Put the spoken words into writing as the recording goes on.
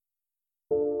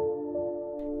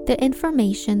The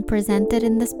information presented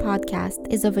in this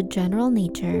podcast is of a general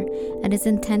nature and is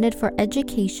intended for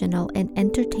educational and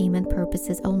entertainment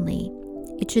purposes only.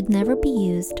 It should never be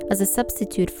used as a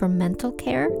substitute for mental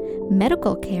care,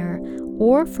 medical care,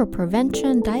 or for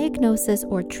prevention, diagnosis,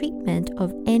 or treatment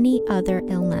of any other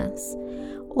illness.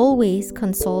 Always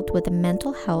consult with a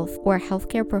mental health or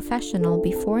healthcare professional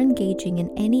before engaging in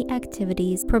any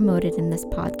activities promoted in this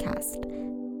podcast.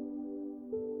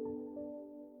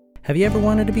 Have you ever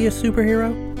wanted to be a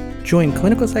superhero? Join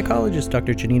clinical psychologist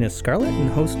Dr. Janina Scarlett and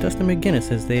host Dustin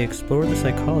McGinnis as they explore the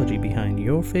psychology behind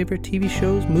your favorite TV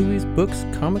shows, movies, books,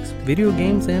 comics, video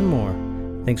games, and more.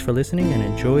 Thanks for listening and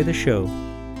enjoy the show.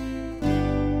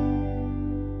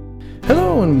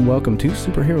 Hello and welcome to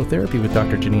Superhero Therapy with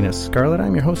Dr. Janina Scarlett.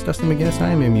 I'm your host, Dustin McGinnis. I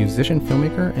am a musician,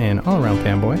 filmmaker, and all-around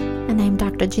fanboy. And I'm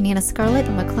Dr. Janina Scarlett.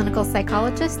 I'm a clinical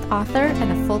psychologist, author,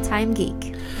 and a full-time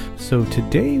geek. So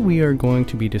today we are going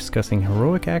to be discussing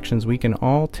heroic actions we can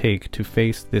all take to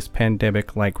face this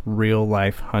pandemic like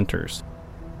real-life hunters.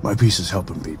 My piece is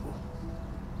helping people.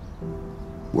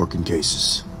 Working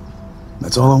cases.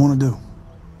 That's all I want to do.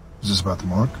 Is this about the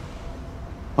mark?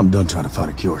 I'm done trying to find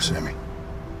a cure, Sammy.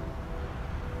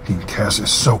 Dean Cass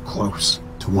is so close.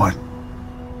 To what?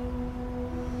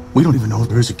 We don't even know if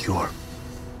there is a cure.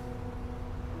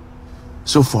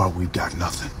 So far, we've got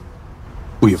nothing.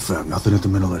 We have found nothing at the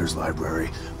Mentilators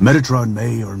Library. Metatron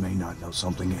may or may not know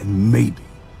something, and maybe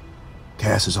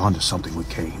Cass is onto something with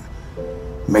Kane.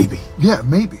 Maybe. Yeah,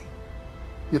 maybe.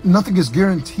 Yet nothing is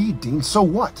guaranteed, Dean. So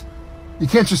what? You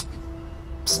can't just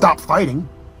stop fighting.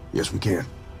 Yes, we can.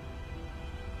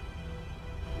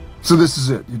 So this is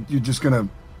it. You're just gonna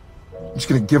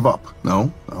give up.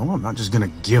 No, I'm not just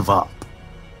gonna give up.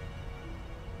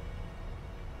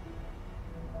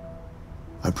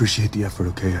 I appreciate the effort,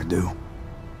 okay? I do.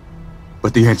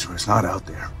 But the answer is not out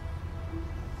there.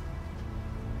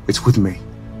 It's with me.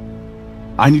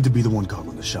 I need to be the one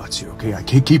calling the shots here, okay? I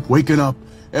can't keep waking up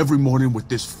every morning with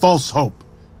this false hope.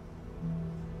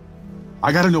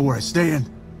 I gotta know where I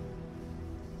stand.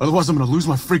 Otherwise, I'm gonna lose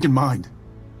my freaking mind.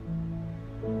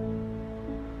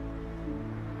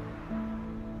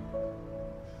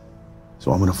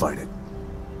 So I'm gonna fight it.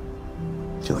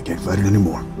 Till I can't fight it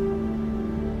anymore.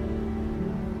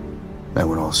 And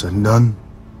when all's said and done,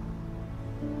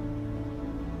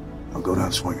 I'll go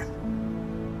down swinging.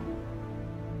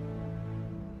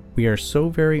 We are so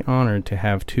very honored to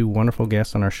have two wonderful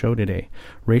guests on our show today,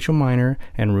 Rachel Miner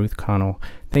and Ruth Connell.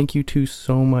 Thank you two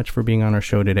so much for being on our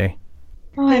show today.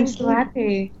 Oh, I'm so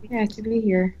happy to be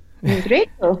here with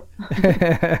Rachel.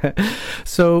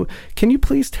 So, can you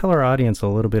please tell our audience a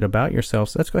little bit about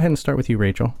yourselves? Let's go ahead and start with you,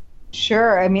 Rachel.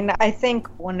 Sure. I mean, I think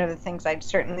one of the things I'd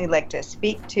certainly like to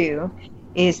speak to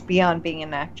is beyond being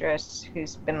an actress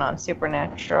who's been on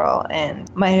Supernatural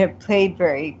and might have played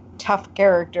very tough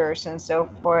characters and so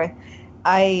forth.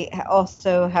 I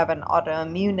also have an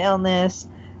autoimmune illness.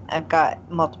 I've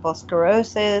got multiple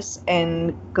sclerosis,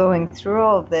 and going through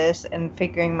all of this and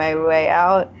figuring my way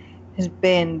out has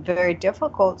been very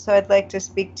difficult. So I'd like to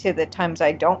speak to the times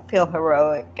I don't feel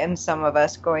heroic and some of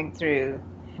us going through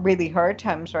really hard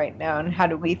times right now, and how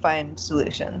do we find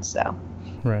solutions? So,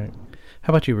 right.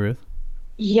 How about you, Ruth?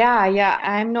 Yeah,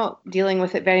 I'm not dealing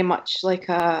with it very much like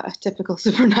a typical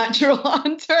Supernatural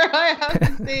hunter, I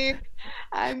have to say.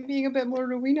 I'm being a bit more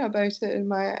Rowena about it in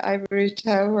my ivory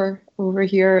tower over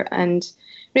here. And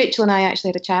Rachel and I actually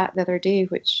had a chat the other day,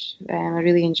 which I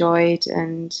really enjoyed,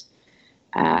 and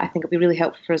I think it'll be really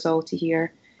helpful for us all to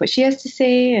hear what she has to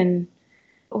say. And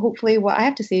hopefully what I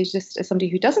have to say is just as somebody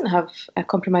who doesn't have a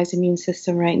compromised immune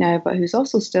system right now, but who's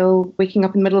also still waking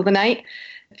up in the middle of the night,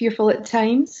 fearful at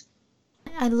times.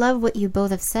 I love what you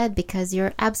both have said, because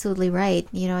you're absolutely right.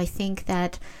 You know, I think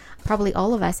that probably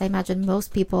all of us, I imagine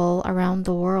most people around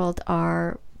the world,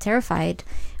 are terrified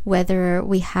whether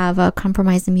we have a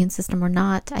compromised immune system or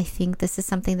not. I think this is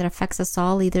something that affects us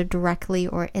all, either directly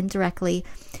or indirectly.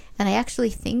 And I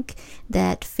actually think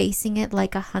that facing it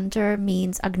like a hunter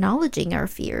means acknowledging our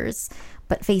fears,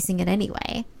 but facing it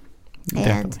anyway.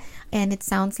 And it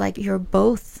sounds like you're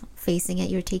both facing it.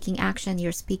 You're taking action,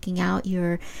 you're speaking out,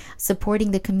 you're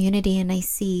supporting the community. And I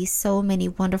see so many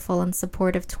wonderful and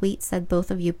supportive tweets that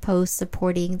both of you post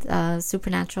supporting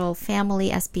Supernatural family,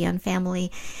 SPN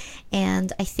family.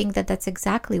 And I think that that's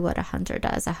exactly what a hunter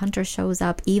does. A hunter shows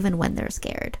up even when they're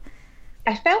scared.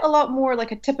 I felt a lot more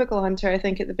like a typical hunter, I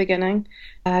think, at the beginning.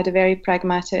 I had a very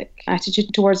pragmatic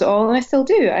attitude towards it all, and I still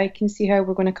do. I can see how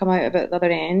we're going to come out of it at the other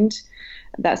end.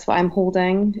 That's what I'm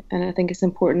holding, and I think it's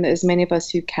important that as many of us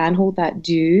who can hold that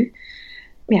do.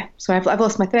 Yeah, so I've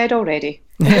lost my thread already.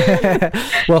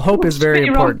 Well, hope is very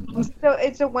important. So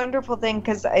it's a wonderful thing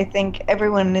because I think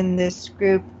everyone in this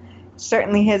group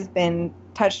certainly has been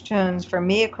touchstones for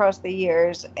me across the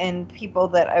years and people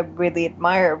that I really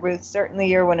admire. Ruth, certainly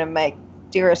you're one of my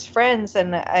dearest friends,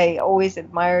 and I always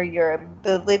admire your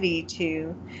ability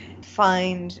to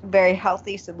find very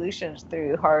healthy solutions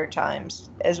through hard times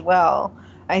as well.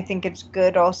 I think it's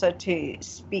good also to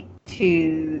speak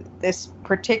to this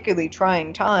particularly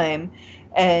trying time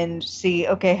and see,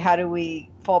 okay, how do we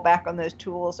fall back on those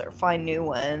tools or find new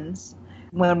ones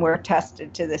when we're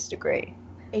tested to this degree?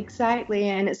 Exactly,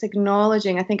 and it's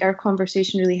acknowledging. I think our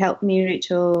conversation really helped me,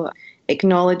 Rachel,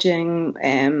 acknowledging,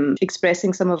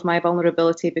 expressing some of my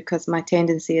vulnerability, because my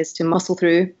tendency is to muscle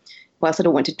through, whilst I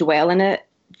don't want to dwell in it.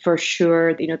 For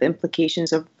sure, the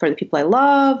implications for the people I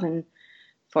love and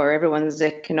for everyone's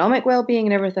economic well-being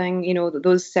and everything,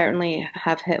 those certainly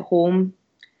have hit home.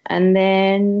 And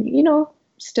then,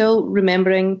 still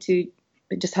remembering to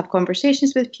just have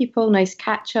conversations with people, nice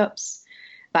catch-ups.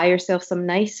 Buy yourself some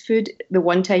nice food the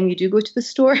one time you do go to the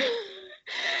store.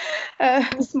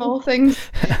 Small things.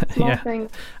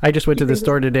 Things. I just went to the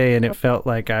store today and it felt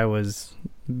like I was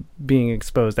being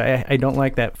exposed. I don't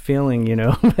like that feeling,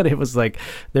 but it was like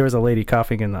there was a lady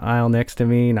coughing in the aisle next to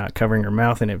me, not covering her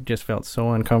mouth, and it just felt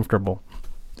so uncomfortable.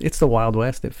 It's the Wild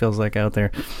West, it feels like out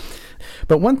there.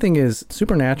 But one thing is,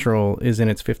 Supernatural is in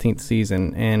its 15th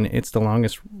season, and it's the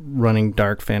longest running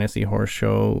dark fantasy horror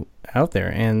show out there,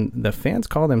 and the fans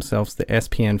call themselves the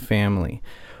SPN family.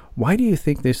 Why do you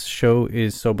think this show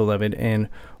is so beloved, and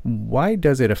why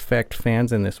does it affect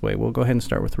fans in this way? We'll go ahead and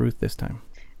start with Ruth this time.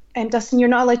 Dustin, you're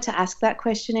not allowed to ask that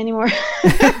question anymore.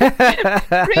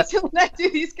 Rachel and I do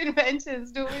these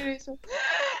conventions, don't we, Rachel?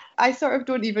 I sort of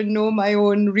don't even know my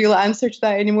own real answer to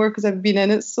that anymore because I've been in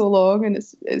it so long, and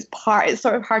it's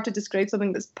sort of hard to describe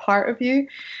something that's part of you.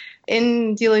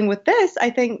 In dealing with this,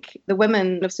 I think the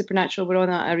women of Supernatural were on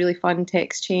a really fun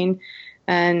text chain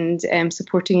and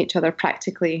supporting each other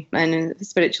practically and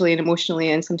spiritually and emotionally,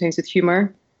 and sometimes with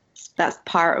humor. That's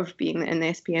part of being in the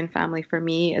SPN family for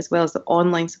me, as well as the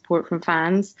online support from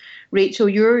fans. Rachel,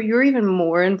 you're even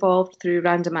more involved through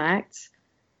Random Acts.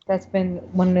 That's been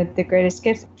one of the greatest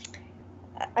gifts.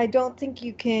 I don't think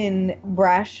you can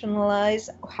rationalize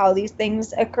how these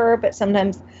things occur, but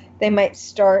sometimes they might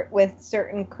start with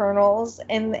certain kernels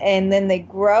and then they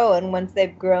grow. And once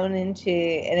they've grown into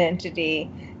an entity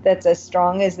that's as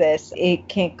strong as this, it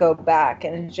can't go back.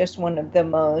 And it's just one of the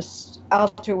most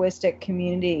altruistic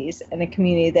communities, and a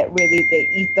community that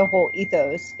really the whole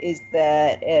ethos is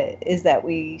that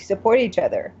we support each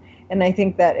other. And I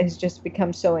think that has just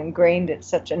become so ingrained. It's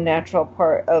such a natural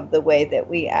part of the way that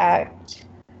we act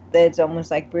that it's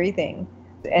almost like breathing.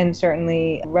 And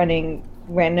certainly running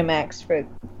Random Acts for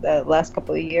the last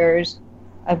couple of years,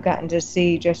 I've gotten to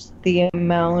see just the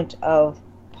amount of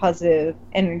positive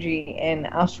energy and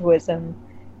altruism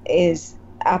is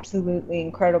absolutely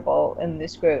incredible in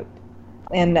this group.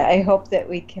 And I hope that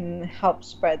we can help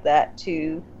spread that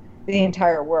to the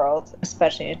entire world,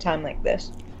 especially in a time like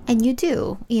this. And you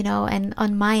do, and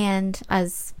on my end,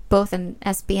 as both an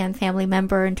SPN family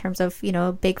member in terms of,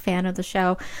 a big fan of the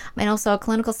show, and also a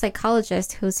clinical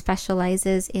psychologist who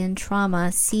specializes in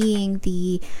trauma, seeing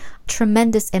the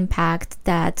tremendous impact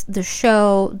that the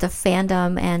show, the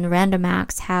fandom, and Random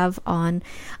Acts have on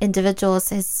individuals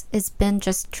has been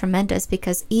just tremendous,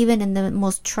 because even in the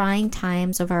most trying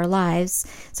times of our lives,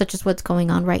 such as what's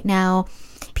going on right now,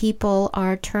 people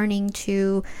are turning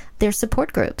to their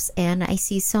support groups. And I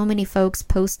see so many folks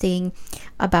posting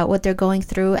about what they're going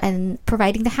through and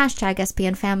providing the hashtag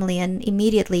SPN family, and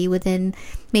immediately within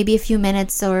maybe a few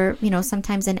minutes or,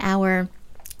 sometimes an hour,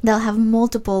 they'll have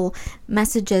multiple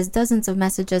messages, dozens of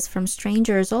messages from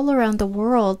strangers all around the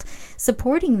world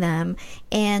supporting them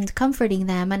and comforting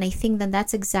them. And I think that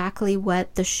that's exactly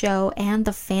what the show and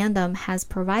the fandom has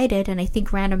provided. And I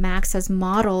think Random Acts has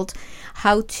modeled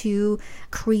how to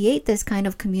create this kind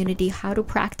of community, how to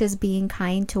practice being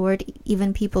kind toward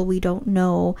even people we don't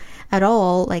know at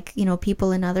all, like,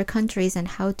 people in other countries, and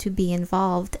how to be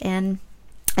involved. And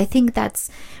I think that's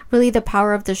really the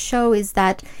power of the show, is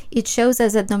that it shows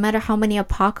us that no matter how many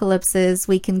apocalypses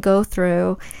we can go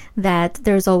through, that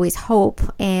there's always hope.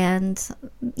 And,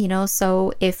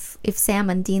 so if Sam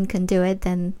and Dean can do it,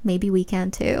 then maybe we can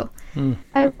too.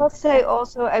 I will say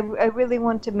also, I really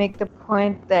want to make the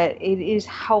point that it is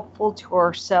helpful to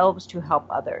ourselves to help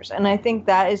others. And I think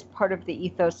that is part of the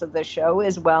ethos of the show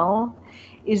as well,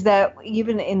 is that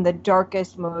even in the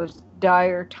darkest, most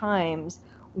dire times,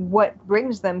 what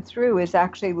brings them through is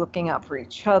actually looking out for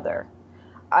each other.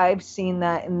 I've seen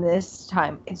that in this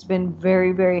time. It's been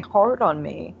very, very hard on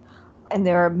me. And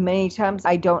there are many times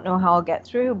I don't know how I'll get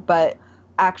through, but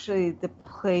actually the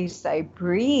place I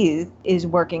breathe is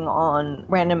working on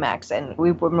Random Acts, and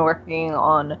we've been working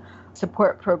on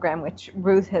support program, which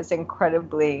Ruth has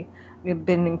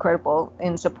been incredible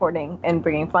in supporting and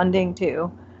bringing funding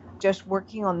to. Just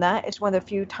working on that is one of the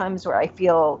few times where I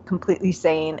feel completely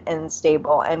sane and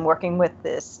stable, and working with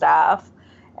this staff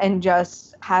and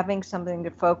just having something to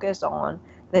focus on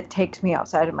that takes me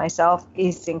outside of myself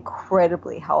is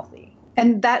incredibly healthy.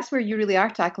 And that's where you really are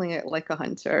tackling it like a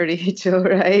hunter, Rachel,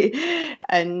 right?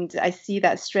 And I see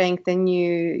that strength in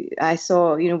you. I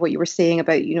saw, what you were saying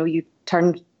about, you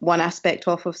turned one aspect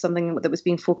off of something that was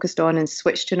being focused on and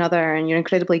switched to another, and you're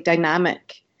incredibly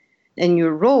dynamic in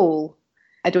your role.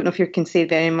 I don't know if you can say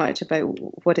very much about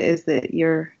what it is that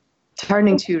you're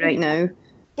turning to right now.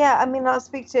 Yeah, I mean, I'll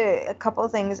speak to a couple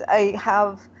of things. I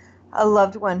have a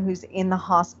loved one who's in the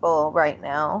hospital right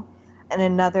now, and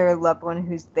another loved one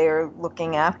who's there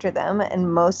looking after them.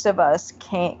 And most of us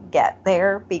can't get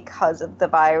there because of the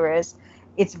virus.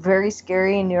 It's very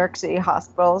scary in New York City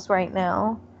hospitals right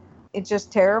now. It's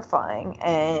just terrifying.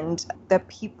 And the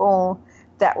people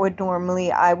that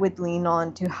I would lean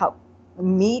on to help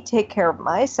me take care of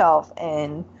myself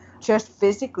and just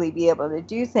physically be able to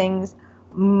do things,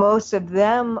 most of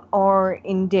them are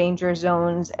in danger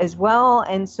zones as well.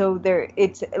 And so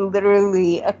it's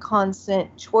literally a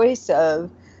constant choice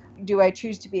of, do I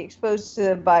choose to be exposed to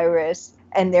the virus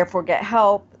and therefore get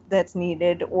help that's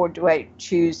needed, or do I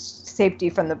choose safety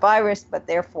from the virus, but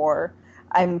therefore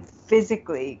I'm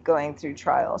physically going through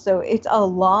trial? So it's a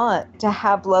lot to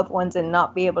have loved ones and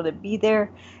not be able to be there,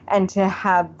 and to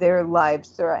have their lives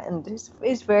threatened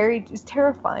is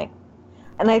terrifying.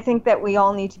 And I think that we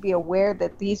all need to be aware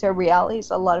that these are realities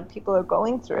a lot of people are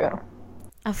going through.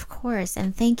 Of course.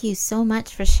 And thank you so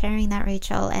much for sharing that,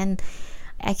 Rachel. And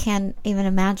I can't even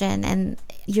imagine. And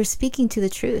you're speaking to the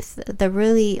truth, the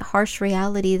really harsh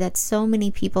reality that so many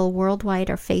people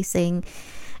worldwide are facing.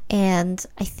 And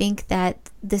I think that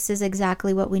this is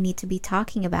exactly what we need to be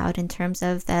talking about, in terms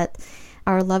of that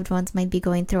our loved ones might be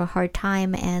going through a hard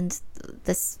time, and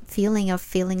this feeling of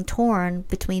feeling torn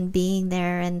between being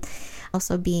there and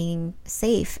also being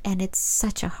safe. And it's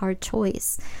such a hard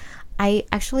choice. I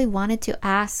actually wanted to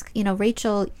ask,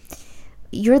 Rachel,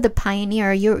 you're the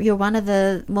pioneer. You're one of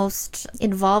the most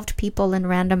involved people in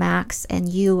Random Acts, and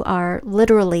you are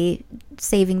literally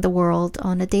saving the world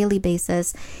on a daily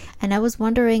basis. And I was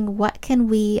wondering, what can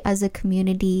we as a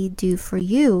community do for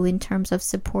you in terms of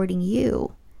supporting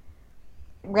you?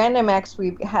 Random Acts,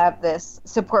 we have this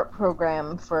support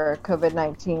program for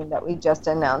COVID-19 that we just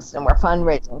announced, and we're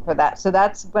fundraising for that. So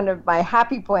that's one of my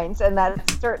happy points, and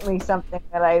that's certainly something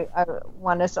that I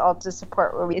want us all to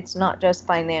support. It's not just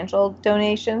financial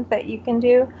donations that you can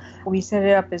do. We set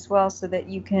it up as well so that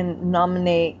you can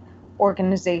nominate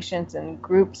organizations and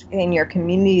groups in your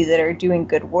community that are doing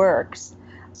good works.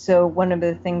 So one of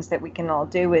the things that we can all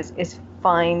do is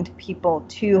find people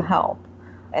to help.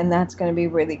 And that's going to be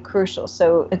really crucial.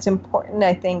 So it's important,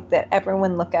 I think, that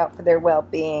everyone look out for their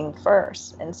well-being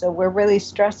first. And so we're really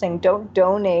stressing, don't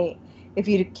donate if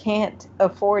you can't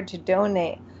afford to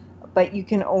donate, but you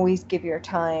can always give your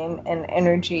time and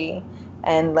energy,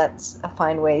 and let's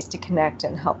find ways to connect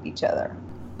and help each other.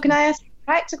 Can I ask a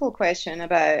practical question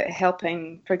about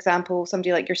helping, for example,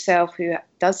 somebody like yourself who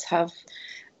does have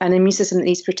an immune system that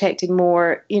needs protected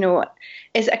more?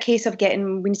 Is it a case of we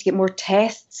need to get more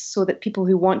tests so that people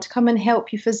who want to come and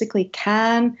help you physically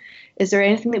can? Is there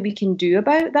anything that we can do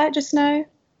about that just now?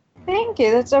 Thank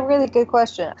you. That's a really good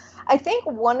question. I think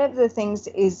one of the things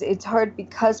is it's hard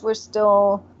because we're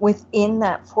still within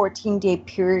that 14-day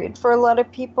period for a lot of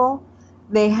people.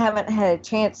 They haven't had a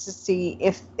chance to see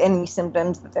if any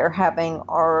symptoms that they're having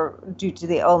are due to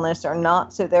the illness or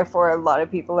not. So therefore, a lot of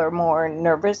people are more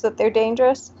nervous that they're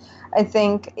dangerous. I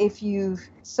think if you've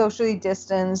socially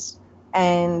distanced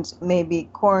and maybe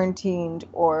quarantined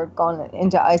or gone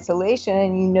into isolation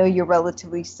and you're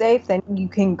relatively safe, then you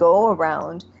can go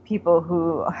around people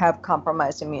who have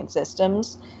compromised immune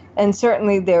systems. And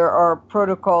certainly there are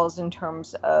protocols in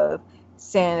terms of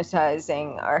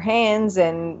sanitizing our hands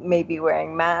and maybe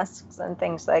wearing masks and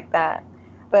things like that.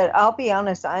 But I'll be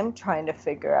honest, I'm trying to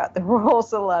figure out the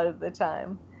rules a lot of the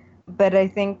time. But I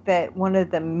think that one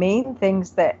of the main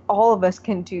things that all of us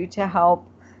can do to help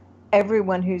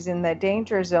everyone who's in the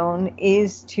danger zone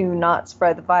is to not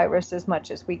spread the virus as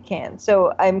much as we can.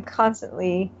 So I'm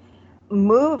constantly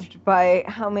moved by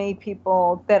how many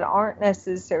people that aren't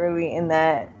necessarily in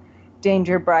that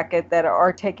danger bracket that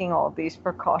are taking all of these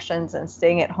precautions and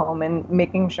staying at home and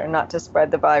making sure not to spread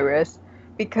the virus,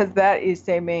 because that is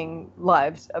saving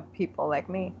lives of people like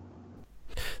me.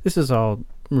 This is all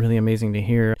really amazing to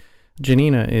hear.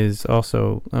 Janina is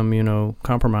also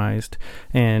immunocompromised,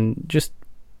 and just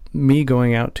me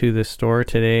going out to the store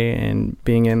today and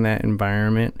being in that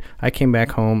environment, I came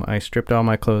back home, I stripped all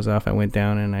my clothes off, I went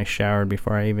down and I showered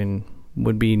before I even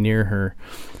would be near her.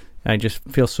 I just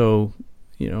feel so,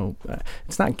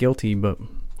 it's not guilty, but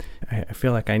I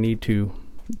feel like I need to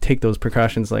take those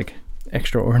precautions like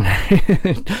extraordinary.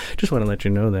 Just want to let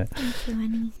you know that. Thank you,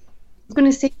 honey. I was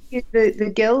going to say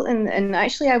the guilt, and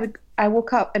actually I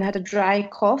woke up and had a dry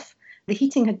cough. The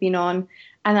heating had been on,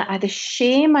 and the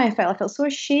shame I felt so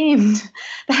ashamed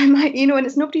that I might, and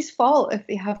it's nobody's fault if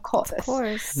they have coughs. Of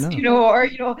course. No. Or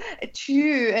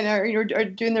chew and are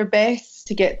doing their best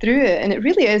to get through it. And it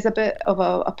really is a bit of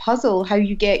a puzzle how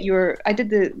you get I did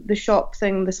the shop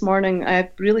thing this morning. I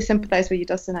really sympathize with you,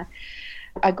 Dustin.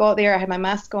 I got there, I had my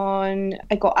mask on,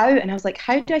 I got out and I was like,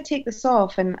 how do I take this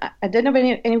off? And I didn't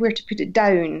have anywhere to put it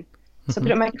down. So I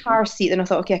put it in my car seat, and I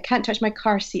thought, okay, I can't touch my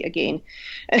car seat again.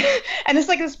 And it's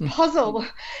like this puzzle,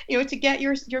 to get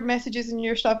your messages and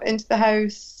your stuff into the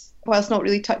house whilst not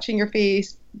really touching your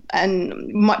face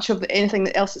and much of anything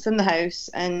else that's in the house.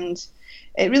 And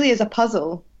it really is a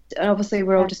puzzle. And obviously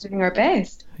we're all just doing our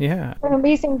best. Yeah. An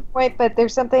amazing point, but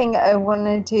there's something I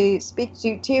wanted to speak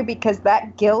to too, because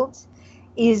that guilt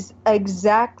is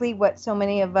exactly what so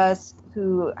many of us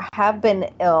who have been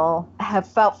ill have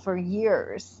felt for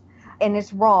years. And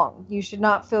it's wrong. You should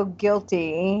not feel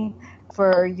guilty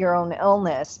for your own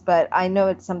illness. But I know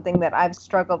it's something that I've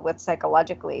struggled with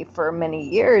psychologically for many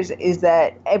years, is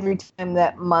that every time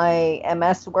that my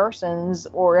MS worsens,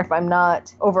 or if I'm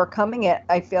not overcoming it,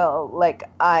 I feel like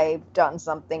I've done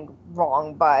something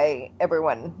wrong by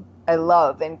everyone I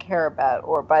love and care about,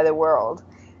 or by the world.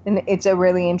 And it's a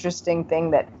really interesting thing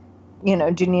that,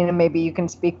 Janina, maybe you can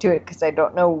speak to it, because I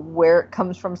don't know where it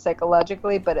comes from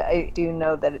psychologically, but I do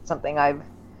know that it's something I've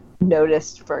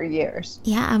noticed for years.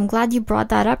 Yeah, I'm glad you brought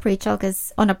that up, Rachel,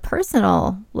 because on a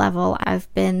personal level,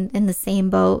 I've been in the same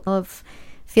boat of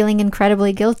feeling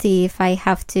incredibly guilty if I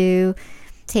have to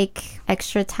take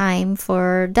extra time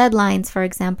for deadlines, for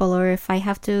example, or if I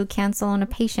have to cancel on a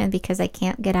patient because I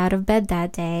can't get out of bed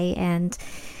that day. And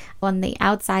on the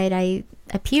outside, I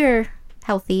appear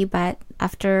healthy, but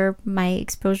after my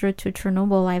exposure to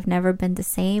Chernobyl, I've never been the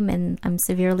same, and I'm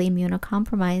severely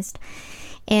immunocompromised.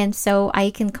 And so I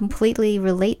can completely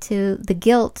relate to the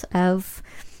guilt of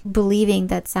believing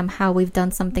that somehow we've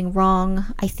done something wrong.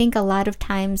 I think a lot of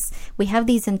times we have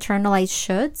these internalized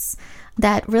shoulds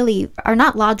that really are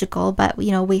not logical, but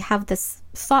we have this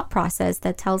thought process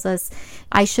that tells us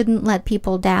I shouldn't let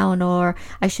people down, or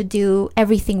I should do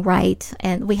everything right.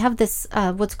 And we have this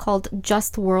what's called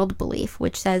just world belief,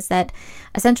 which says that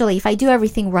essentially if I do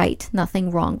everything right,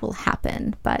 nothing wrong will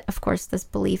happen. But of course this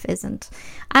belief isn't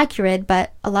accurate.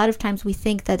 But a lot of times we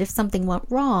think that if something went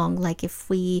wrong, like if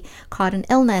we caught an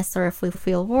illness, or if we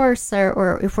feel worse,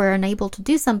 or if we're unable to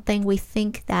do something, we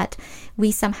think that we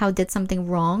somehow did something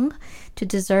wrong to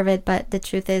deserve it. But the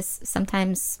truth is,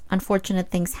 sometimes unfortunate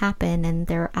things happen and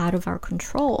they're out of our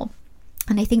control.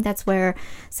 And I think that's where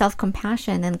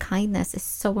self-compassion and kindness is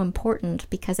so important,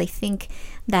 because I think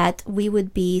that we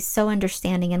would be so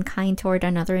understanding and kind toward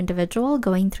another individual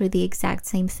going through the exact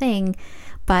same thing.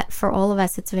 But for all of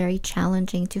us, it's very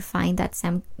challenging to find that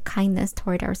same kindness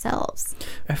toward ourselves.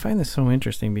 I find this so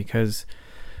interesting because,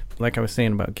 like I was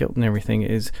saying about guilt and everything,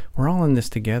 is we're all in this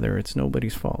together. It's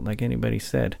nobody's fault, like anybody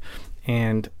said.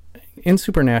 And in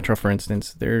Supernatural, for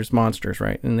instance, there's monsters,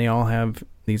 right? And they all have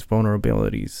these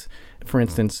vulnerabilities. For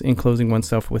instance, enclosing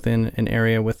oneself within an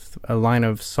area with a line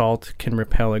of salt can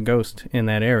repel a ghost in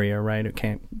that area, right? It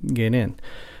can't get in.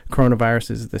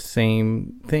 Coronavirus is the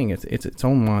same thing. It's its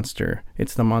own monster.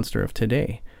 It's the monster of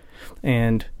today.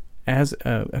 And as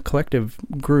a collective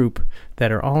group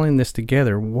that are all in this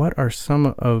together, what are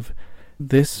some of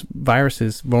this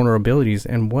virus's vulnerabilities,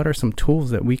 and what are some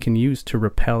tools that we can use to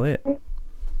repel it?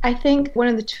 I think one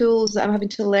of the tools that I'm having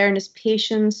to learn is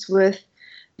patience with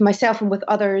myself and with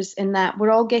others, in that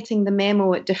we're all getting the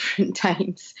memo at different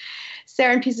times.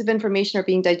 Certain pieces of information are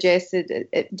being digested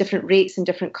at different rates in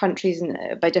different countries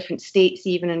and by different states,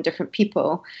 even, and different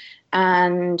people.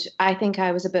 And I think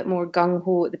I was a bit more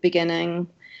gung-ho at the beginning.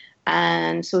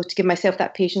 And so to give myself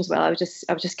that patience, I was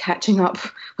just catching up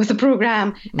with the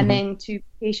program, and then to be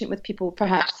patient with people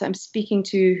perhaps I'm speaking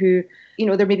to who,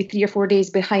 they're maybe 3 or 4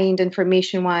 days behind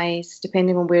information-wise,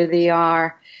 depending on where they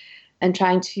are, and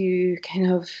trying to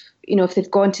kind of, if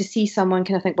they've gone to see someone,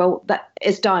 kind of think, well, that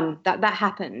is done, that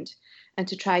happened, and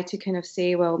to try to kind of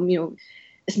say, well,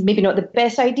 it's maybe not the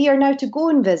best idea now to go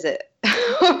and visit.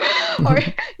 Or,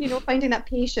 finding that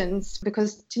patience,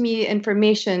 because to me,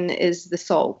 information is the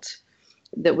salt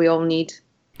that we all need.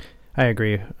 I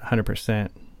agree 100%.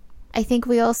 I think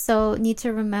we also need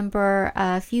to remember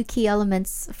a few key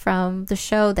elements from the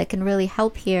show that can really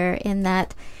help here, in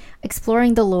that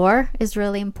exploring the lore is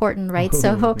really important, right? Ooh,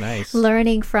 so nice.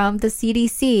 Learning from the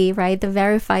CDC, right, the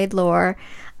verified lore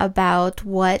about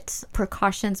what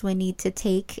precautions we need to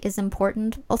take is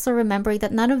important. Also remembering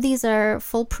that none of these are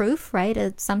foolproof,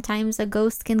 right? Sometimes a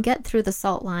ghost can get through the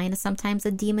salt line. Sometimes a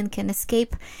demon can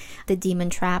escape the demon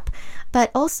trap.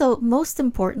 But also, most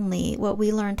importantly, what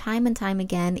we learn time and time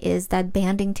again is that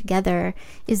banding together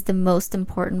is the most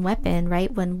important weapon,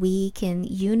 right? When we can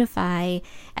unify,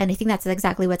 and I think that's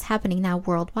exactly what's happening now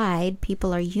worldwide.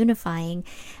 People are unifying.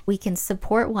 We can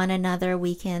support one another.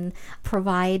 We can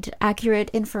provide accurate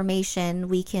information.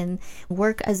 We can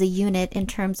work as a unit in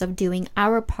terms of doing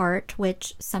our part,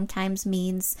 which sometimes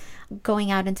means going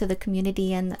out into the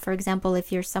community. And for example,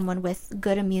 if you're someone with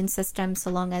good immune system, so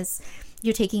long as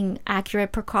you're taking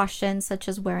accurate precautions such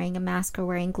as wearing a mask or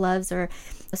wearing gloves or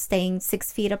staying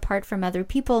 6 feet apart from other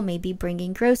people, maybe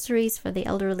bringing groceries for the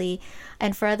elderly.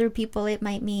 And for other people, it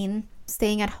might mean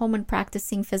staying at home and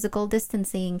practicing physical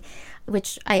distancing,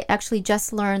 which I actually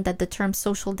just learned that the term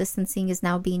social distancing is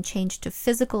now being changed to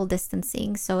physical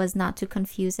distancing, so as not to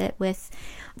confuse it with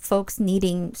folks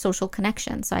needing social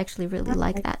connection. So I actually really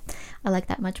like that. I like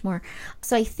that much more.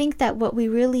 So I think that what we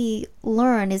really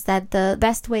learn is that the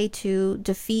best way to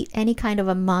defeat any kind of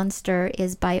a monster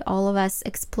is by all of us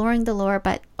exploring the lore,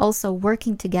 but also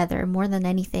working together more than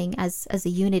anything as a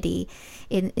unity.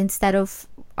 Instead of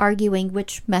arguing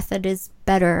which method is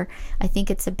better, I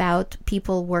think it's about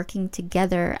people working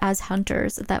together as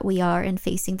hunters that we are in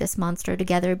facing this monster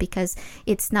together, because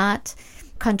it's not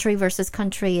country versus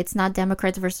country, it's not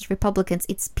Democrats versus Republicans,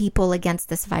 it's people against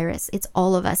this virus. It's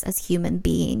all of us as human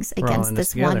beings against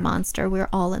this one monster. We're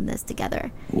all in this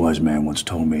together. A wise man once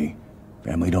told me,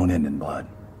 family don't end in blood.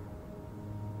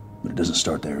 But it doesn't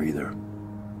start there either.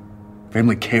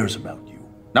 Family cares about you,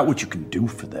 not what you can do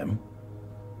for them.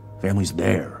 Family's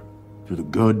there, through the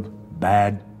good,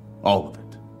 bad, all of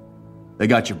it. They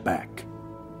got your back.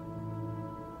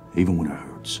 Even when it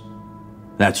hurts.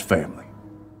 That's family.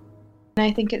 And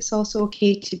I think it's also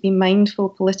okay to be mindful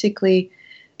politically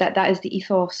that that is the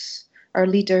ethos our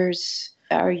leaders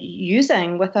are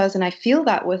using with us. And I feel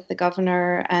that with the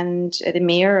governor and the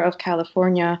mayor of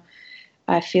California.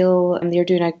 I feel they're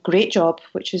doing a great job,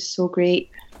 which is so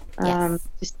great to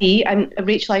see. And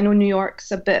Rachel, I know New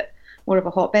York's a bit more of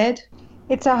a hotbed.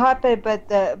 It's a hotbed, but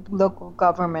the local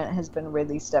government has been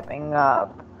really stepping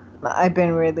up. I've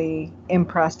been really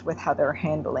impressed with how they're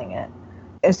handling it.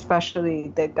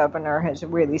 Especially the governor has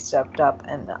really stepped up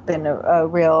and been a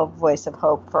real voice of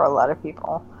hope for a lot of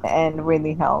people and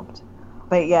really helped.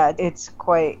 But yeah, it's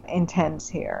quite intense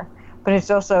here. But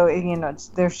it's also,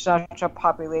 there's such a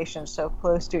population so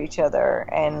close to each other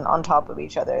and on top of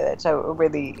each other. It's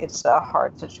a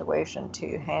hard situation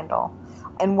to handle.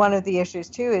 And one of the issues,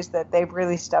 too, is that they've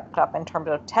really stepped up in terms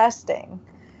of testing.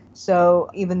 So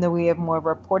even though we have more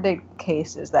reported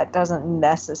cases, that doesn't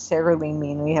necessarily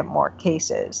mean we have more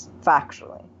cases,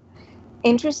 factually.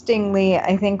 Interestingly,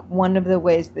 I think one of the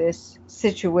ways this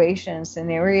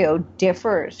scenario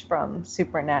differs from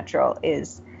Supernatural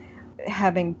is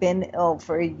having been ill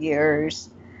for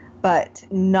years, but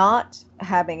not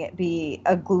having it be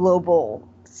a global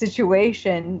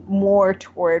situation, more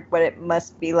toward what it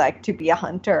must be like to be a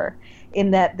hunter,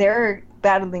 in that they're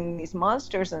battling these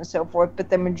monsters and so forth, but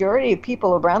the majority of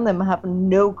people around them have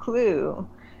no clue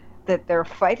that they're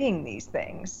fighting these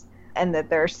things and that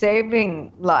they're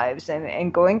saving lives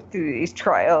and going through these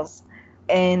trials.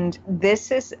 And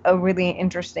this is a really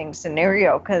interesting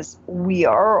scenario because we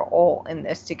are all in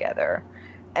this together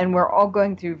and we're all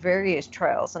going through various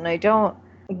trials. And I don't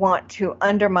want to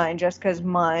undermine just because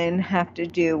mine have to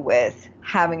do with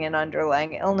having an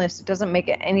underlying illness. It doesn't make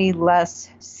it any less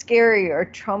scary or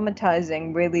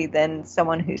traumatizing really than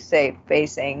someone who's, say,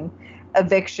 facing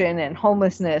eviction and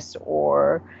homelessness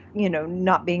or,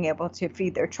 not being able to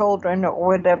feed their children or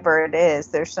whatever it is.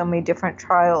 There's so many different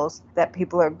trials that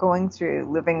people are going through,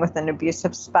 living with an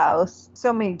abusive spouse,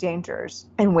 so many dangers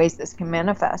and ways this can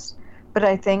manifest. But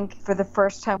I think for the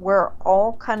first time, we're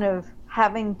all kind of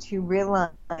having to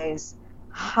realize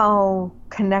how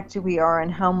connected we are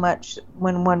and how much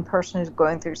when one person is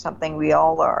going through something, we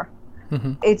all are.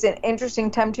 Mm-hmm. It's an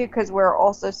interesting time, too, because we're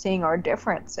also seeing our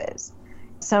differences.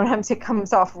 Sometimes it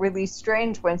comes off really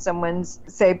strange when someone's,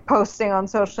 say, posting on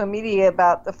social media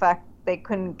about the fact they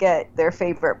couldn't get their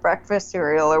favorite breakfast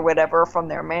cereal or whatever from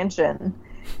their mansion.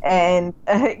 And,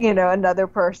 another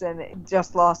person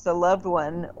just lost a loved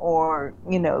one or,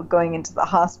 going into the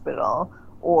hospital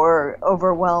or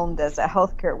overwhelmed as a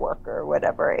healthcare worker or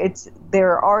whatever.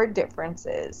 There are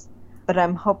differences, but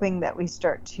I'm hoping that we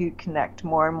start to connect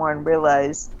more and more and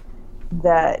realize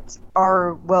that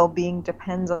our well-being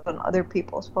depends on other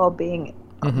people's well-being.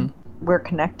 We're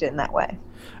connected in that way.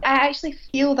 I actually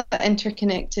feel that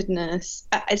interconnectedness.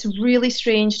 It's really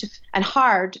strange and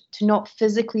hard to not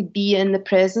physically be in the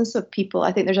presence of people.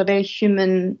 I think there's a very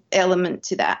human element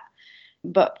to that.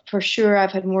 But for sure,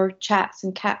 I've had more chats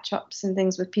and catch-ups and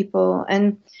things with people.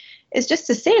 And it's just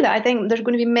to say that I think there's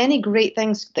going to be many great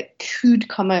things that could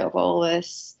come out of all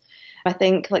this. I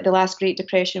think like the last Great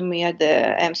Depression, we had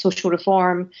the social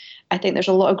reform. I think there's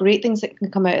a lot of great things that can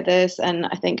come out of this. And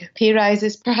I think pay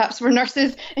rises, perhaps for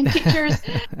nurses and teachers.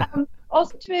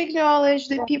 Also to acknowledge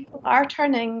that people are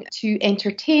turning to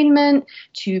entertainment,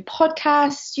 to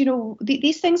podcasts. You know,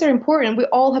 these things are important. We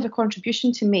all have a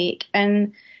contribution to make.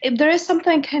 And there is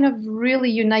something kind of really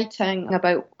uniting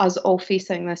about us all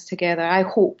facing this together, I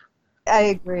hope. I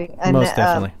agree. And, most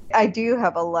definitely. I do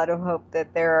have a lot of hope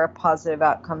that there are positive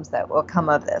outcomes that will come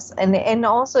of this. And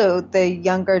also the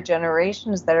younger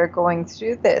generations that are going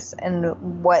through this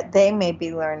and what they may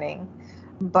be learning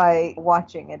by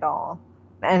watching it all.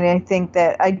 And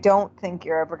I don't think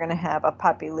you're ever going to have a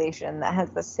population that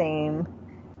has the same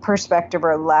perspective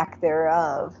or lack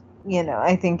thereof. You know,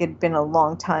 I think it'd been a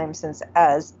long time since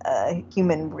as a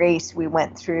human race we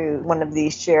went through one of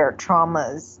these shared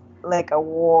traumas, like a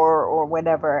war or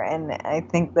whatever. And I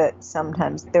think that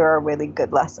sometimes there are really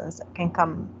good lessons that can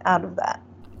come out of that.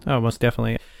 Oh, most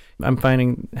definitely. I'm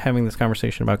finding having this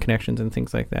conversation about connections and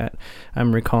things like that.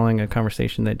 I'm recalling a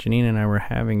conversation that Janine and I were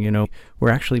having. You know, we're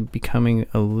actually becoming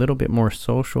a little bit more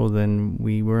social than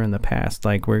we were in the past.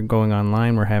 Like we're going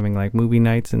online, we're having like movie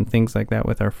nights and things like that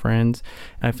with our friends.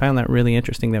 I found that really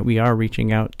interesting that we are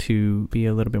reaching out to be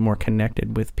a little bit more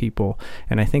connected with people.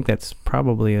 And I think that's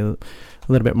probably a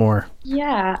little bit more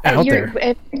out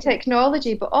there.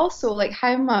 Technology, but also like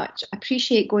how much I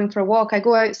appreciate going for a walk. I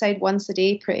go outside once a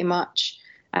day pretty much.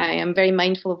 I am very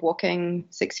mindful of walking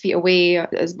 6 feet away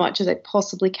as much as I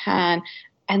possibly can,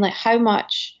 and like how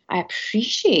much I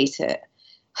appreciate it.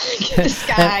 The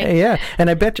sky. Yeah, and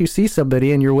I bet you see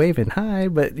somebody and you're waving hi,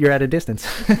 but you're at a distance.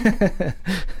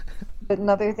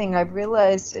 Another thing I've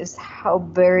realized is how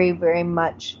very, very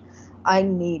much I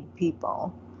need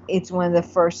people. It's one of the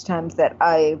first times that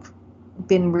I've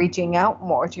been reaching out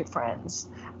more to friends.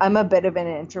 I'm a bit of an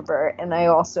introvert, and I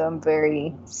also am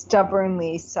very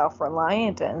stubbornly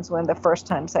self-reliant, and it's one of the first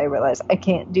times I realized I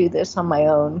can't do this on my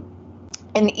own.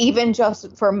 And even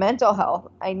just for mental health,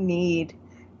 I need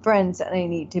friends, and I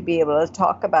need to be able to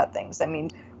talk about things. I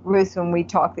mean, Ruth, when we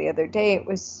talked the other day, it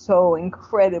was so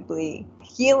incredibly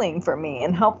healing for me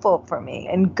and helpful for me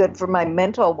and good for my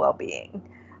mental well-being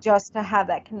just to have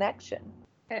that connection.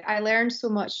 I learned so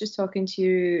much just talking to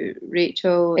you,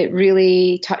 Rachel. It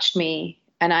really touched me.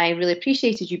 And I really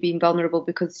appreciated you being vulnerable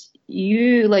because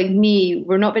you, like me,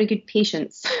 we're not very good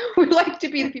patients. We like to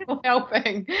be the people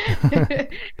helping.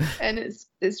 And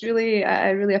it's really,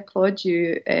 I really applaud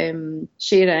you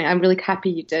sharing. I'm really happy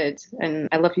you did. And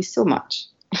I love you so much.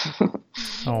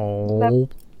 Oh.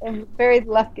 I'm very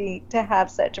lucky to have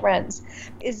such friends.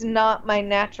 It's not my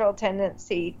natural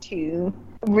tendency to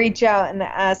reach out and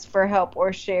ask for help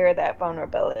or share that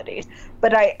vulnerability.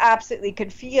 But I absolutely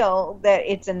could feel that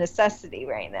it's a necessity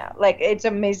right now. Like, it's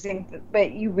amazing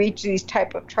that you reach these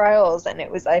type of trials, and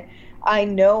it was like, I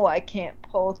know I can't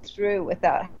pull through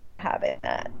without having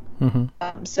that.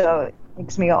 Mm-hmm. So it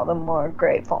makes me all the more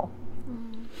grateful.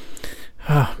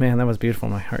 Oh, man, that was beautiful.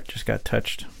 My heart just got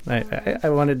touched. I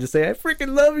wanted to say, I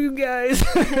freaking love you guys.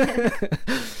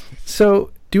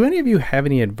 So, do any of you have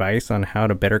any advice on how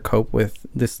to better cope with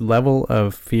this level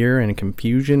of fear and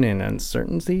confusion and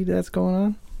uncertainty that's going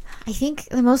on? I think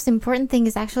the most important thing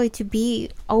is actually to be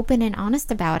open and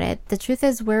honest about it. The truth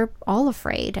is we're all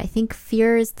afraid. I think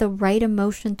fear is the right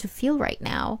emotion to feel right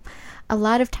now. A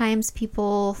lot of times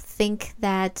people think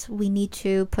that we need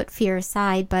to put fear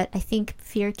aside, but I think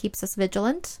fear keeps us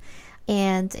vigilant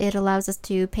and it allows us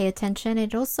to pay attention.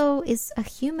 It also is a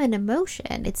human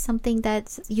emotion. It's something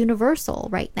that's universal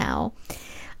right now.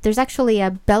 There's actually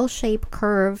a bell-shaped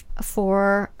curve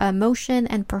for emotion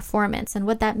and performance. And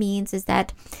what that means is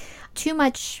that too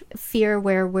much fear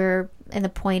where we're in the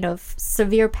point of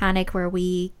severe panic where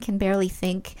we can barely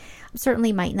think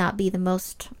certainly might not be the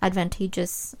most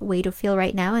advantageous way to feel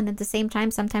right now. And at the same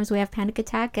time, sometimes we have panic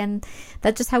attack and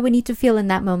that's just how we need to feel in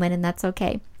that moment, and that's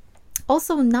okay.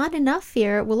 also not enough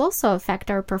fear will also affect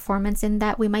our performance in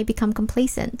that we might become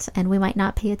complacent and we might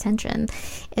not pay attention.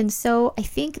 And so I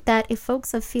think that if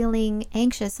folks are feeling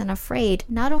anxious and afraid,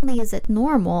 not only is it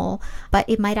normal, but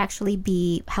it might actually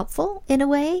be helpful in a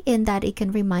way, in that it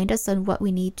can remind us on what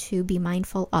we need to be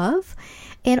mindful of.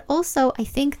 And also, I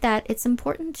think that it's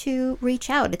important to reach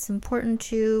out. It's important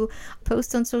to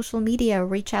post on social media,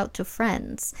 reach out to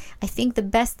friends. I think the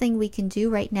best thing we can do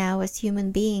right now as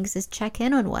human beings is check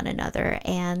in on one another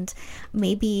and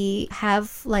maybe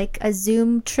have like a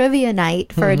Zoom trivia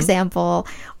night, for example,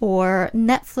 or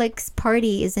Netflix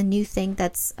party is a new thing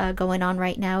that's going on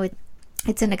right now.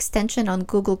 It's an extension on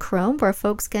Google Chrome where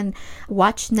folks can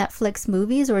watch Netflix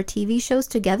movies or TV shows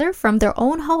together from their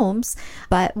own homes,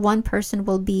 but one person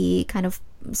will be kind of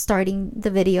starting the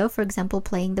video, for example,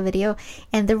 playing the video,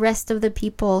 and the rest of the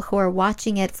people who are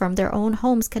watching it from their own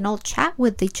homes can all chat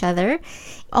with each other,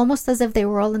 almost as if they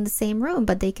were all in the same room,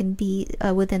 but they can be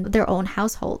within their own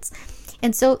households.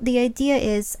 And so the idea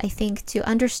is, I think, to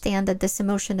understand that this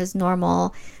emotion is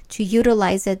normal, to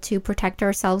utilize it to protect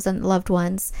ourselves and loved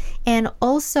ones, and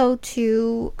also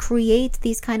to create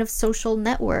these kind of social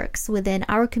networks within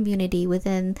our community,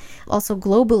 within also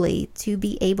globally, to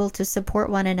be able to support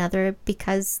one another,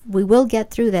 because we will get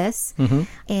through this.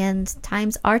 And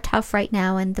times are tough right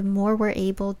now. And the more we're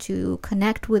able to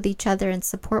connect with each other and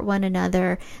support one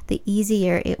another, the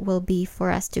easier it will be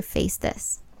for us to face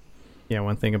this. Yeah,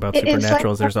 one thing about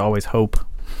Supernatural is there's always hope.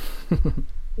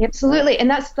 Absolutely. And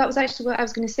that was actually what I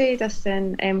was going to say,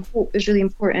 Dustin. Hope is really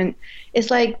important. It's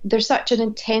like there's such an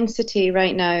intensity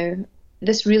right now.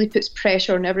 This really puts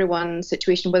pressure on everyone's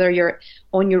situation, whether you're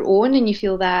on your own and you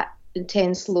feel that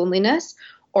intense loneliness,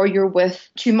 or you're with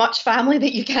too much family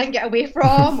that you can't get away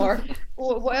from, or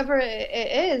whatever it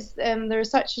is. There's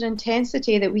such an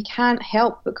intensity that we can't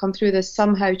help but come through this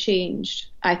somehow changed,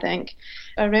 I think.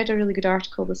 I read a really good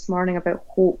article this morning about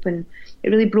hope, and it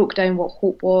really broke down what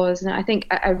hope was. And I think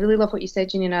I really love what you said,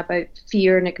 Janina, about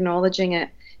fear and acknowledging it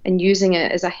and using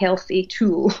it as a healthy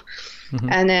tool.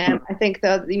 And I think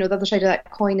the other side of that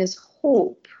coin is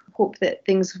hope that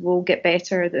things will get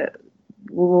better, that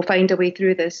we'll find a way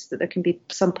through this, that there can be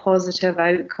some positive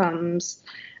outcomes.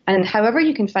 And however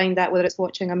you can find that, whether it's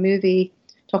watching a movie,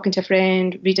 talking to a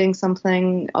friend, reading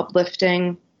something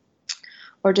uplifting,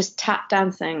 or just tap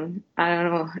dancing, I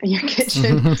don't know, in your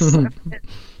kitchen.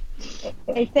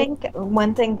 I think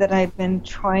one thing that I've been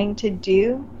trying to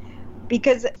do,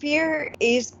 because fear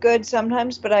is good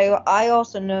sometimes, but I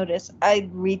also notice I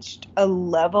reached a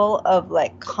level of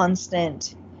like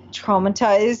constant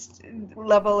traumatized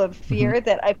level of fear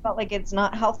that I felt like it's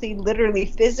not healthy, literally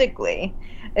physically,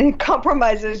 and it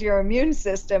compromises your immune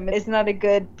system. It's not a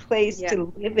good place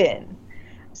to live in.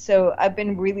 So I've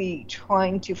been really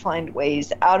trying to find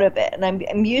ways out of it, and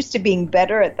I'm used to being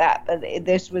better at that, but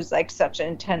this was like such an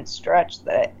intense stretch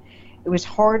that it was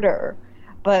harder.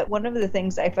 But one of the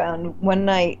things I found one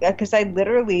night, because I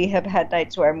literally have had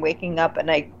nights where I'm waking up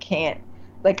and I can't,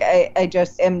 like I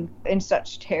just am in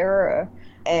such terror.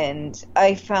 And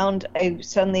I found I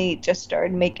suddenly just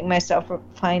started making myself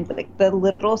find like the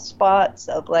little spots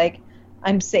of like,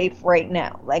 I'm safe right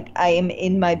now. Like I am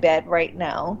in my bed right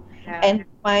now. And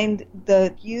find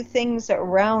the few things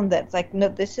around that's like, no,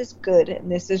 this is good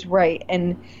and this is right.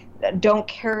 And don't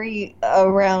carry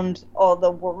around all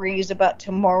the worries about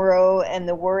tomorrow and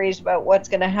the worries about what's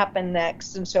going to happen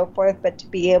next and so forth, but to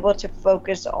be able to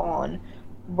focus on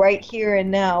right here and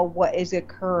now what is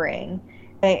occurring.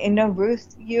 I know,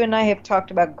 Ruth, you and I have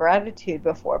talked about gratitude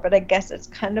before, but I guess it's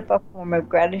kind of a form of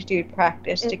gratitude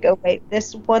practice to go, wait,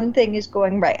 this one thing is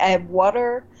going right. I have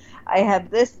water, I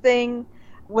have this thing,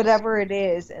 whatever it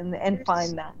is, and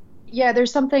find that. Yeah,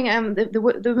 there's something, the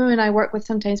woman I work with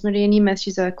sometimes, Maria Nemeth,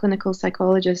 she's a clinical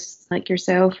psychologist like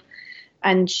yourself,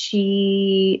 and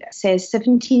she says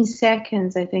 17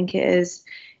 seconds, I think it is,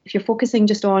 if you're focusing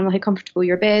just on how comfortable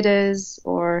your bed is,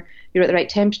 or you're at the right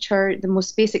temperature, the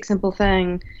most basic simple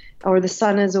thing, or the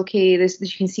sun is okay,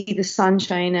 you can see the sun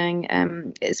shining,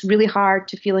 it's really hard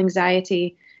to feel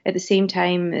anxiety at the same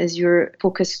time as you're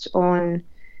focused on,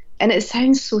 and it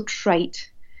sounds so trite,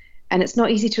 and it's not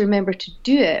easy to remember to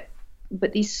do it,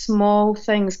 but these small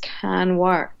things can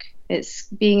work. It's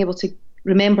being able to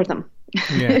remember them.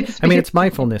 Yeah, I mean, it's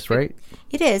mindfulness, right?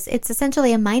 It is. It's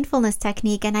essentially a mindfulness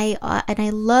technique, and I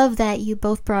love that you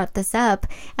both brought this up.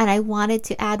 And I wanted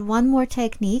to add one more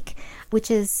technique, which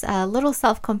is a little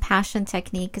self-compassion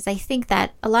technique, because I think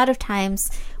that a lot of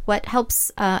times what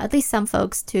helps at least some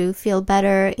folks to feel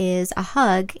better is a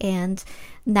hug. And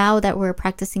now that we're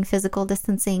practicing physical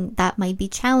distancing, that might be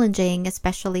challenging,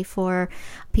 especially for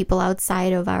people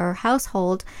outside of our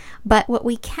household. But what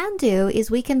we can do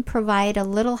is we can provide a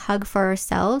little hug for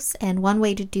ourselves. And one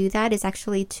way to do that is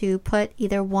actually to put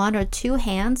either one or two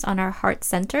hands on our heart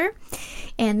center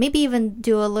and maybe even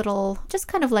do a little, just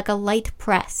kind of like a light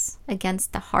press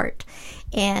against the heart.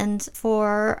 And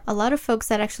for a lot of folks,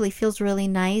 that actually feels really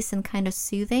nice and kind of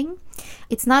soothing.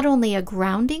 It's not only a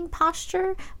grounding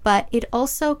posture, but it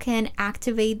also can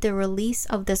activate the release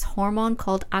of this hormone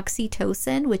called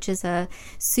oxytocin, which is a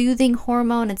soothing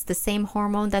hormone. It's the same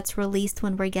hormone that's released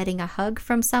when we're getting a hug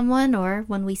from someone or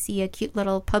when we see a cute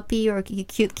little puppy or a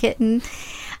cute kitten.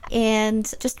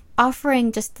 And just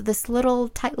offering just this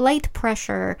little light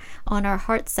pressure on our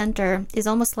heart center is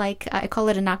almost like, I call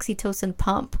it an oxytocin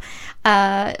pump,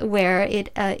 where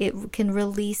it can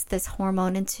release this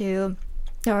hormone into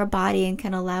our body and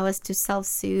can allow us to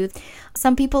self-soothe.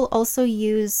 Some people also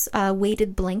use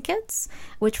weighted blankets,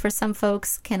 which for some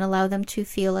folks can allow them to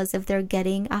feel as if they're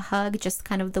getting a hug. Just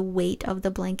kind of the weight of the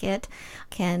blanket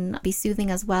can be soothing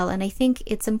as well. And I think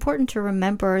it's important to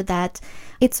remember that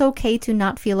it's okay to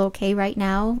not feel okay right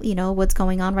now. You know, what's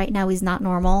going on right now is not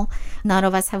normal. None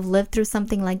of us have lived through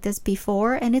something like this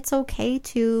before, and it's okay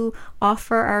to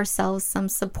offer ourselves some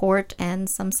support and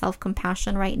some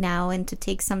self-compassion right now and to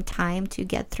take some time to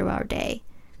get through our day.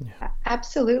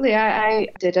 Absolutely. I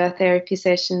did a therapy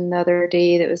session the other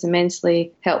day that was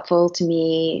immensely helpful to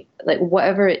me, like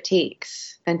whatever it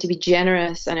takes, and to be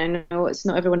generous. And I know it's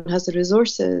not everyone has the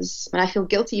resources. And I feel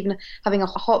guilty even having a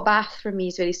hot bath for me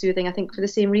is very soothing. I think for the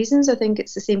same reasons. I think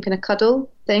it's the same kind of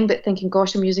cuddle thing, but thinking,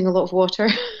 gosh, I'm using a lot of water.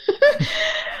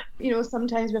 You know,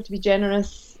 sometimes we have to be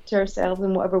generous to ourselves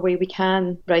in whatever way we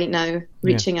can right now,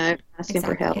 reaching out, asking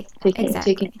for help,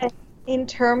 taking. In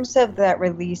terms of that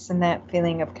release and that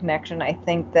feeling of connection, I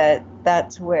think that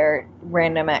that's where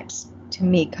Random Acts to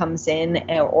me comes in,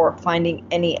 or finding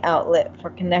any outlet for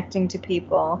connecting to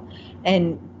people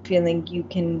and feeling you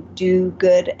can do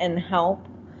good and help,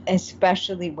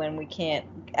 especially when we can't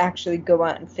actually go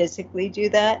out and physically do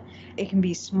that. It can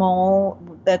be small.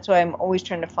 That's why I'm always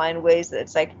trying to find ways that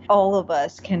it's like all of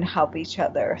us can help each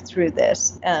other through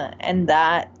this. And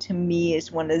that to me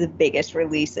is one of the biggest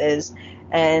releases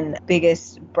and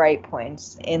biggest bright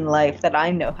points in life that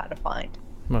I know how to find.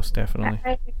 Most definitely.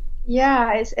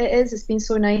 Yeah, it is. It's been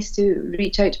so nice to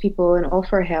reach out to people and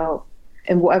offer help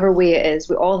in whatever way it is.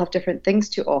 We all have different things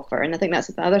to offer. And I think that's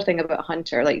another thing about a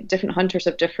hunter. Like, different hunters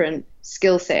have different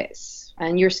skill sets.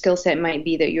 And your skill set might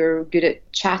be that you're good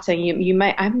at chatting. You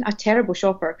might, I'm a terrible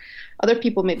shopper. Other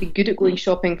people might be good at going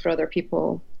shopping for other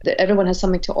people. That everyone has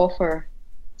something to offer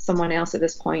someone else at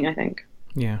this point, I think.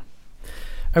 Yeah.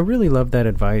 I really love that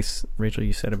advice, Rachel,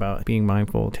 you said about being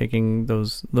mindful, taking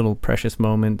those little precious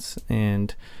moments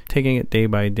and taking it day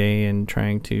by day and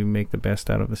trying to make the best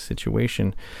out of the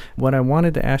situation. What I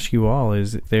wanted to ask you all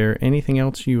is there anything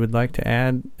else you would like to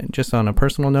add, just on a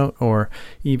personal note, or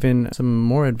even some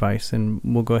more advice? And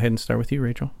we'll go ahead and start with you,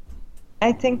 Rachel.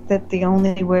 I think that the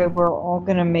only way we're all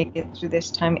going to make it through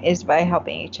this time is by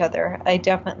helping each other. I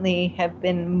definitely have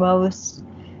been most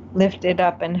lifted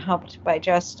up and helped by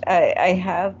I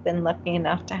have been lucky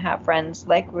enough to have friends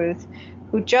like Ruth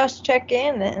who just check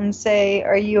in and say,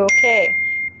 are you okay?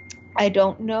 I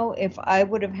don't know if I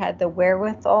would have had the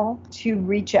wherewithal to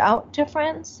reach out to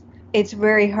friends. It's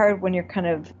very hard when you're kind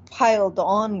of piled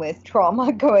on with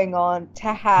trauma going on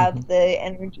to have the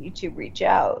energy to reach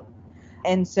out.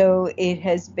 And so it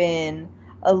has been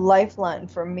a lifeline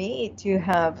for me to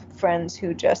have friends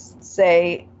who just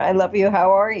say, I love you,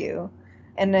 how are you?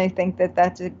 And I think that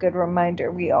that's a good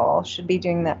reminder. We all should be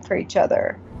doing that for each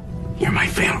other. You're my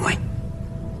family.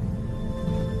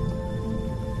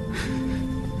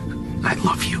 I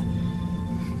love you.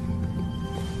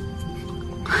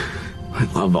 I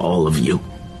love all of you.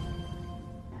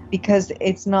 Because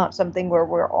it's not something where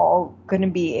we're all going to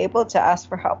be able to ask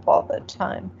for help all the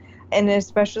time. And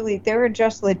especially, there are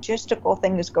just logistical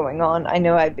things going on. I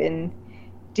know I've been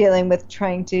dealing with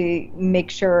trying to make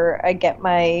sure I get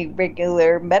my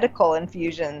regular medical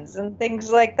infusions and things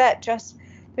like that. Just,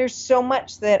 there's so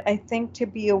much that I think to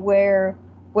be aware,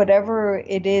 whatever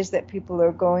it is that people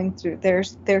are going through,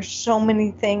 there's so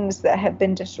many things that have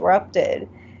been disrupted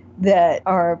that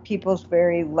are people's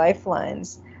very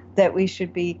lifelines, that we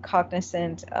should be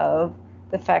cognizant of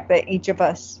the fact that each of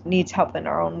us needs help in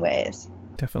our own ways.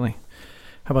 Definitely.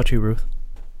 How about you, Ruth?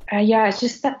 Yeah, it's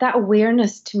just that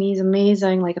awareness to me is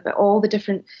amazing, like about all the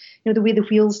different, the way the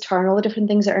wheels turn, all the different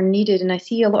things that are needed. And I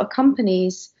see a lot of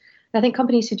companies I think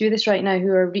companies who do this right now,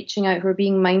 who are reaching out, who are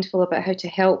being mindful about how to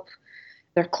help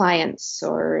their clients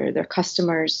or their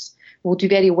customers, will do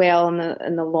very well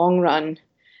in the long run.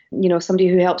 You know, somebody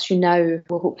who helps you now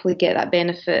will hopefully get that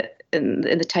benefit in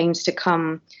the times to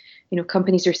come. You know,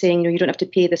 companies are saying, you know, you don't have to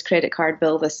pay this credit card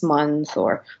bill this month,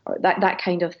 or that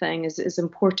kind of thing is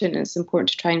important. It's important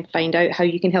to try and find out how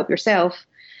you can help yourself.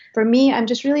 For me, I'm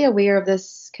just really aware of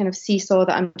this kind of seesaw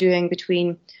that I'm doing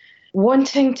between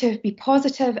wanting to be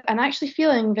positive and actually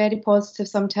feeling very positive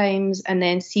sometimes, and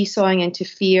then seesawing into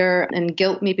fear and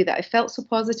guilt maybe that I felt so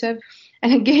positive.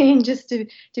 And again, just to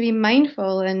be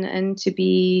mindful and to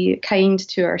be kind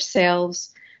to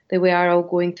ourselves, that we are all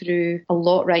going through a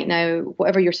lot right now,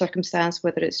 whatever your circumstance,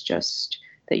 whether it's just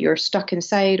that you're stuck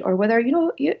inside or whether,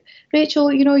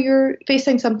 Rachel, you're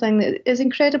facing something that is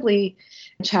incredibly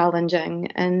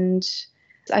challenging. And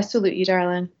I salute you,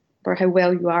 darling, for how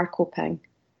well you are coping.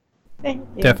 Thank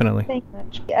you. Definitely. Thank you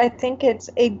much. I think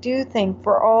I do think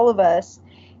for all of us,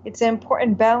 it's an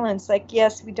important balance. Like,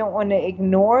 yes, we don't want to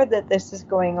ignore that this is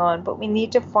going on, but we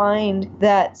need to find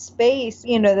that space,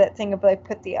 that thing of like,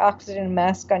 put the oxygen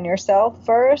mask on yourself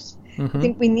first. Mm-hmm. I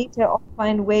think we need to all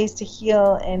find ways to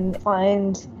heal and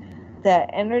find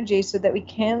that energy so that we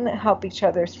can help each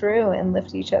other through and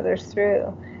lift each other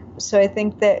through. So I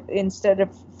think that instead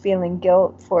of feeling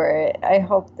guilt for it, I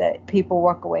hope that people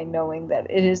walk away knowing that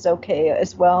it is okay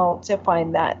as well to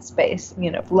find that space,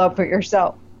 love for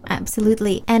yourself.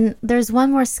 Absolutely. And there's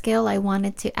one more skill I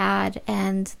wanted to add,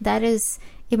 and that is,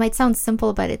 it might sound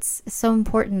simple, but it's so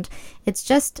important. It's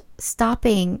just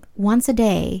stopping once a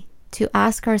day to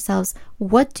ask ourselves,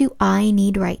 what do I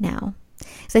need right now?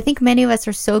 So I think many of us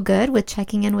are so good with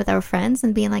checking in with our friends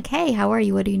and being like, hey, how are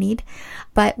you? What do you need?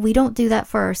 But we don't do that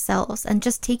for ourselves. And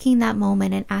just taking that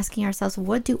moment and asking ourselves,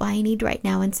 what do I need right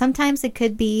now? And sometimes it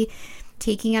could be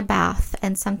taking a bath,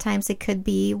 and sometimes it could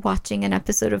be watching an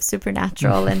episode of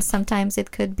Supernatural, and sometimes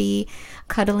it could be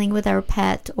cuddling with our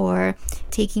pet or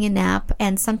taking a nap.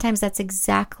 And sometimes that's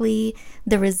exactly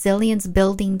the resilience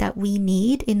building that we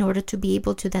need in order to be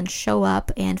able to then show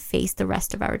up and face the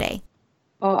rest of our day.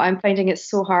 Oh, I'm finding it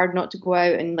so hard not to go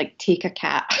out and take a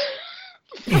cat.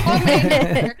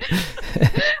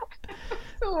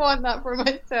 I want that for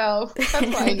myself. That's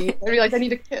what I need. I realize I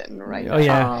need a kitten right now. Oh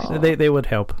yeah, they would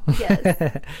help.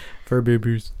 Yes. For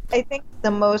babies. I think the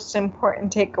most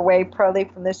important takeaway probably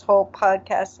from this whole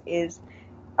podcast is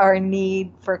our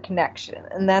need for connection.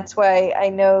 And that's why I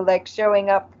know showing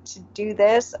up to do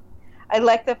this, I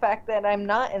like the fact that I'm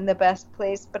not in the best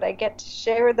place, but I get to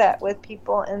share that with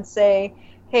people and say,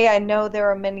 hey, I know there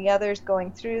are many others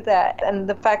going through that. And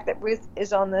the fact that Ruth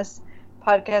is on this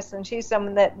podcast, and she's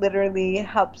someone that literally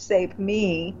helped save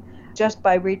me just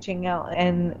by reaching out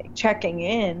and checking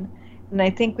in. And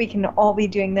I think we can all be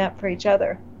doing that for each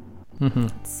other. Mm-hmm.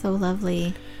 So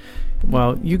lovely.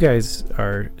 Well, you guys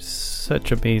are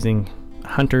such amazing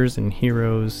hunters and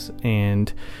heroes,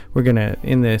 and we're gonna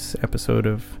end this episode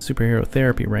of Superhero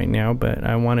Therapy right now, but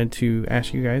I wanted to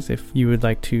ask you guys if you would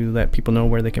like to let people know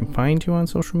where they can find you on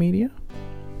social media.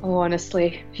 Oh,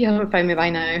 honestly, if you haven't found me by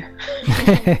now,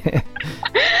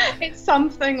 it's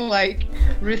something like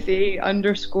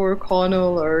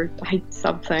Ruthie_Connell or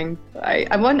something. I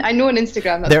know on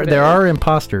Instagram. There are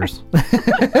imposters.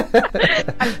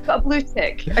 I've got a blue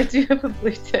tick. I do have a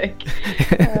blue tick.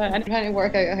 I'm trying to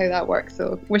work out how that works,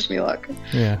 so wish me luck.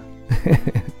 Yeah.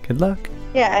 Good luck.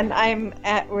 Yeah, and I'm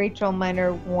at Rachel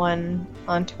Miner 1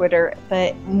 on Twitter,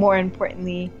 but more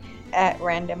importantly, at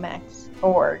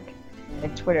randomax.org. A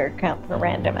Twitter account for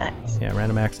RandomX. Yeah,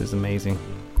 RandomX is amazing.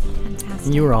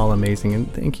 Fantastic. You are all amazing,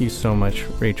 and thank you so much,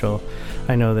 Rachel.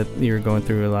 I know that you're going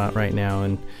through a lot right now,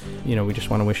 and we just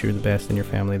want to wish you the best and your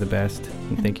family the best.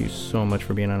 And thank you so much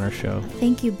for being on our show.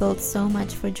 Thank you both so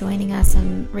much for joining us,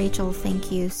 and Rachel,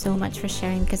 thank you so much for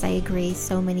sharing, because I agree,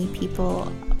 so many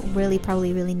people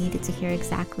probably really needed to hear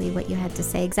exactly what you had to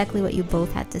say, exactly what you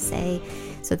both had to say.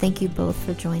 So thank you both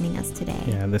for joining us today.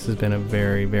 Yeah, this has been a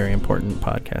very, very important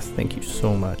podcast. Thank you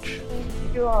so much.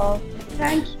 Thank you all.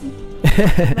 Thank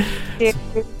you.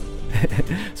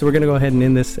 So we're going to go ahead and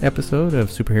end this episode of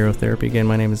Superhero Therapy. Again,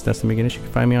 my name is Dustin McGinnis. You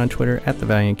can find me on Twitter at The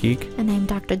Valiant Geek. And I'm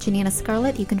Dr. Janina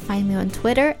Scarlett. You can find me on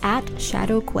Twitter at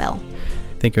Shadow Quill.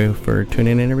 Thank you for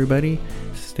tuning in, everybody.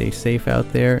 Stay safe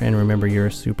out there, and remember, you're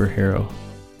a superhero.